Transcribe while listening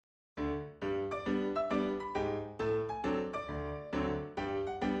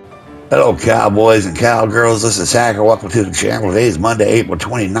Hello, cowboys and cowgirls. This is Hacker. Welcome to the channel. Today is Monday, April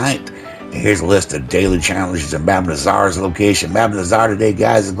 29th. And here's a list of daily challenges in Nazar's location. Nazar today,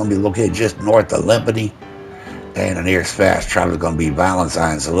 guys, is going to be located just north of Limpany. And the nearest fast travel is going to be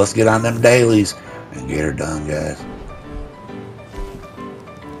Valentine. So let's get on them dailies and get her done, guys.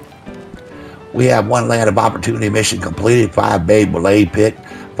 We have 1 Land of Opportunity mission completed, 5 Bay Belay picked,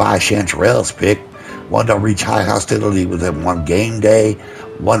 5 Chanterelles picked, 1 Don't Reach High Hostility within 1 game day,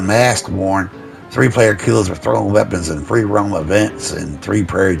 1 Mask worn, 3 player kills with thrown weapons and free roam events, and 3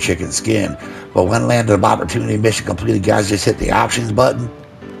 Prairie Chicken Skin. But 1 Land of Opportunity mission completed, guys. Just hit the options button,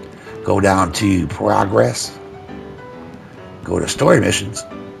 go down to progress, go to story missions,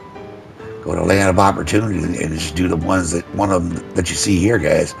 go to Land of Opportunity, and just do the ones that one of them that you see here,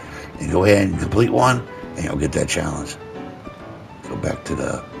 guys. And go ahead and complete one, and you'll get that challenge. Go back to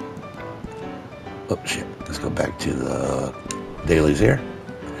the, oh shit, let's go back to the dailies here.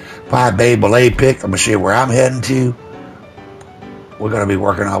 5 Bay Belay pick. I'm gonna show you where I'm heading to. We're gonna be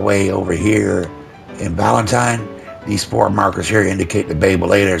working our way over here in Valentine. These 4 markers here indicate the Bay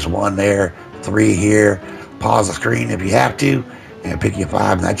Belay. There's 1 there, 3 here. Pause the screen if you have to, and pick your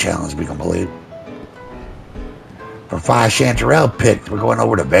 5, and that challenge will be completed. For 5 Chanterelle picked, we're going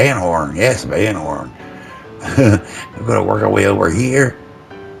over to Van Horn. Yes, Van Horn. We're going to work our way over here.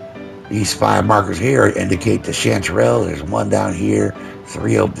 These 5 markers here indicate the Chanterelle. There's 1 down here,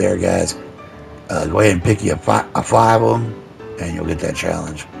 3 up there, guys. Go ahead and pick you 5 of them, and you'll get that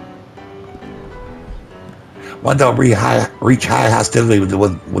challenge. 1 Don't Reach High Hostility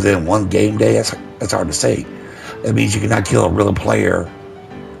within 1 game day. That's hard to say. That means you cannot kill a real player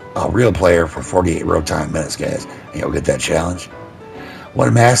for 48 real-time minutes, guys, and you'll get that challenge.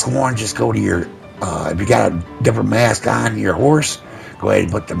 1 Mask worn, just go to your, if you got a different mask on your horse, go ahead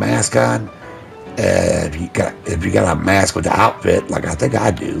and put the mask on. If you got a mask with the outfit, like I think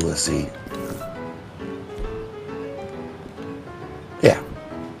I do, let's see. Yeah.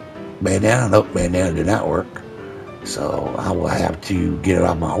 Bandana, nope, bandana did not work. So I will have to get it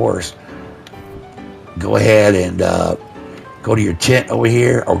off my horse. Go ahead and go to your tent over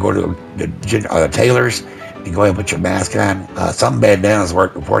here, or go to the tailors, and go ahead and put your mask on. Some bandanas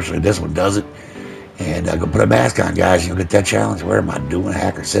work, unfortunately this one doesn't. And go put a mask on, guys, and you'll get that challenge. Where am I doing,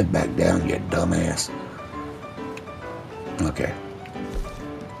 Hacker? Sit back down, you dumbass. Okay.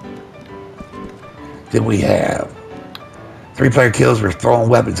 Then we have 3 player kills with thrown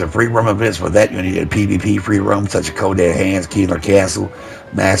weapons and free roam events. For that, you need a PvP free roam, such as Codead Hands, Keeler Castle,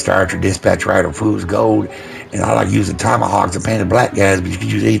 Master Archer, Dispatch Rider, Food's Gold. And I like using tomahawks and painted black, guys, but you can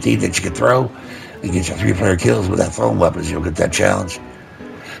use anything that you can throw and get your 3 player kills with that thrown weapons. You'll get that challenge.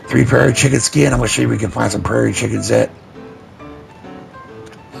 3 Prairie Chicken Skin. I'm going to show you where we can find some prairie chickens at.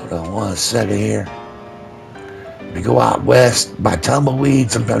 Hold on 1 second here. If you go out west by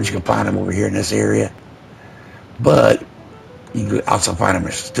Tumbleweed, sometimes you can find them over here in this area. But you can also find them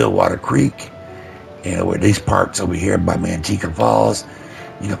in Stillwater Creek, and over these parts over here by Manteca Falls.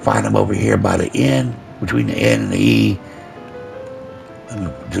 You can find them over here by the N, between the N and the E. Let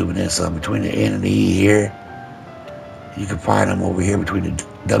me zoom in some, between the N and the E here. You can find them over here between the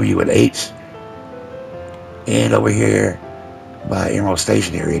W and H, and over here by Emerald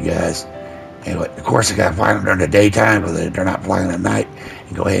Station area, guys. And of course, you gotta find them during the daytime, but they're not flying at night.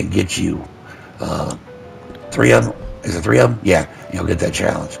 And go ahead and get you 3 of them. Is it 3 of them? Yeah, you'll get that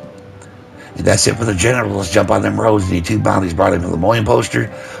challenge. And that's it for the general. Let's jump on them roads. You need 2 bounties brought in for the Moyne poster.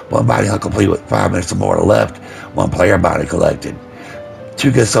 1 bounty hunt complete with 5 minutes or more left. 1 player bounty collected.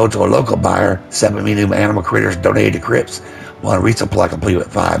 2 gets sold to a local buyer. 7 medium animal critters donated to Crips. 1 resupply complete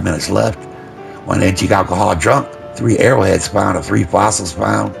with 5 minutes left. 1 antique alcohol drunk. 3 arrowheads found or 3 fossils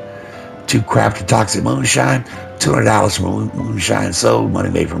found. 2 crafted toxic moonshine. $200 for moonshine sold.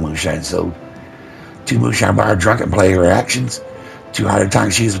 Money made from moonshine sold. 2 moonshine bar drunken player actions. 2 hidden tongue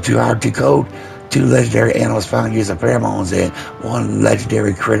shoes with 2 hard-to code. 2 legendary animals found using pheromones, and 1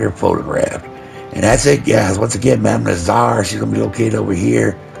 legendary critter photographed. And that's it, guys. Once again, Madam Nazar, she's going to be located over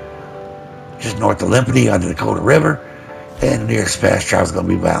here, just north of Limpany on the Dakota River. And the nearest fast travel is going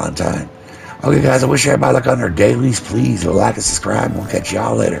to be Valentine. Okay, guys, I wish everybody luck on their dailies. Please like and subscribe. We'll catch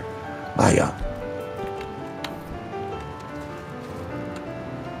y'all later. Bye, y'all.